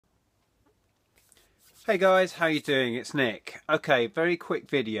Hey guys, how you doing? It's Nick. Okay, very quick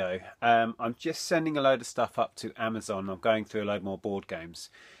video. I'm just sending a load of stuff up to Amazon. I'm going through a load more board games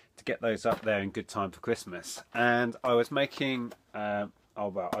to get those up there in good time for Christmas. And I was making, I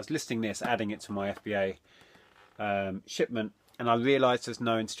was listing this, adding it to my FBA shipment, and I realised there's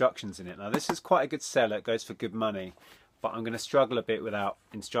no instructions in it. Now this is quite a good seller, it goes for good money, but I'm going to struggle a bit without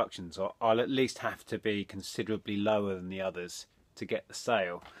instructions, or I'll at least have to be considerably lower than the others to get the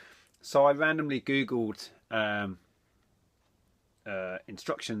sale. So I randomly Googled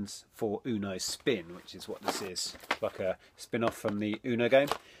instructions for Uno Spin, which is what this is, like a spin-off from the Uno game.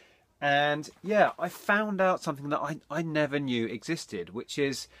 And yeah, I found out something that I never knew existed, which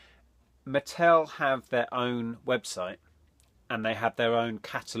is Mattel have their own website and they have their own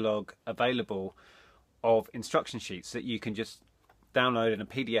catalogue available of instruction sheets that you can just download in a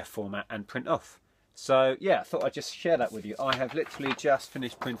PDF format and print off. So yeah, I thought I'd just share that with you. I have literally just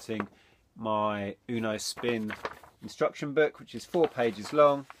finished printing my Uno Spin instruction book, which is 4 pages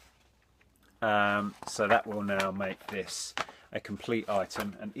long. So that will now make this a complete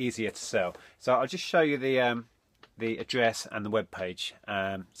item and easier to sell. So I'll just show you the address and the web page.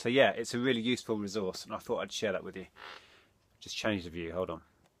 So yeah, it's a really useful resource, and I thought I'd share that with you. Just change the view. Hold on.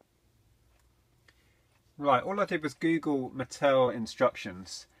 Right, all I did was Google Mattel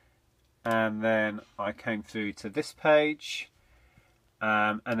instructions. And then I came through to this page,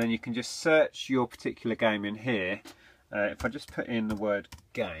 and then you can just search your particular game in here. If I just put in the word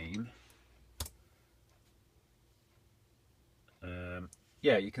game,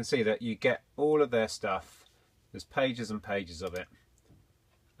 yeah, you can see that you get all of their stuff. There's pages and pages of it,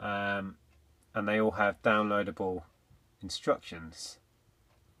 and they all have downloadable instructions,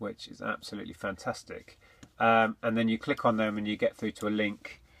 which is absolutely fantastic. And then you click on them and you get through to a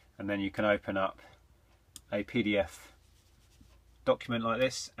link, and then you can open up a PDF document like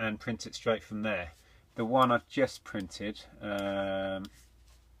this and print it straight from there. The one I've just printed, oh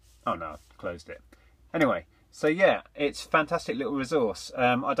no, I've closed it. Anyway, so yeah, it's a fantastic little resource.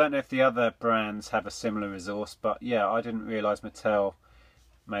 I don't know if the other brands have a similar resource, but yeah, I didn't realise Mattel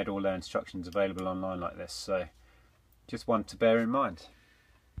made all their instructions available online like this, so just one to bear in mind.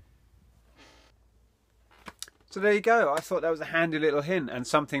 So there you go. I thought that was a handy little hint, and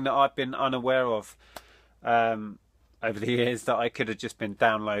something that I've been unaware of over the years, that I could have just been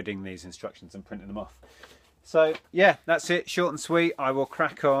downloading these instructions and printing them off. So yeah, that's it, short and sweet. I will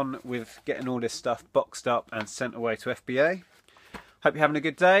crack on with getting all this stuff boxed up and sent away to FBA. Hope you're having a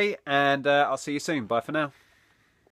good day, and I'll see you soon. Bye for now.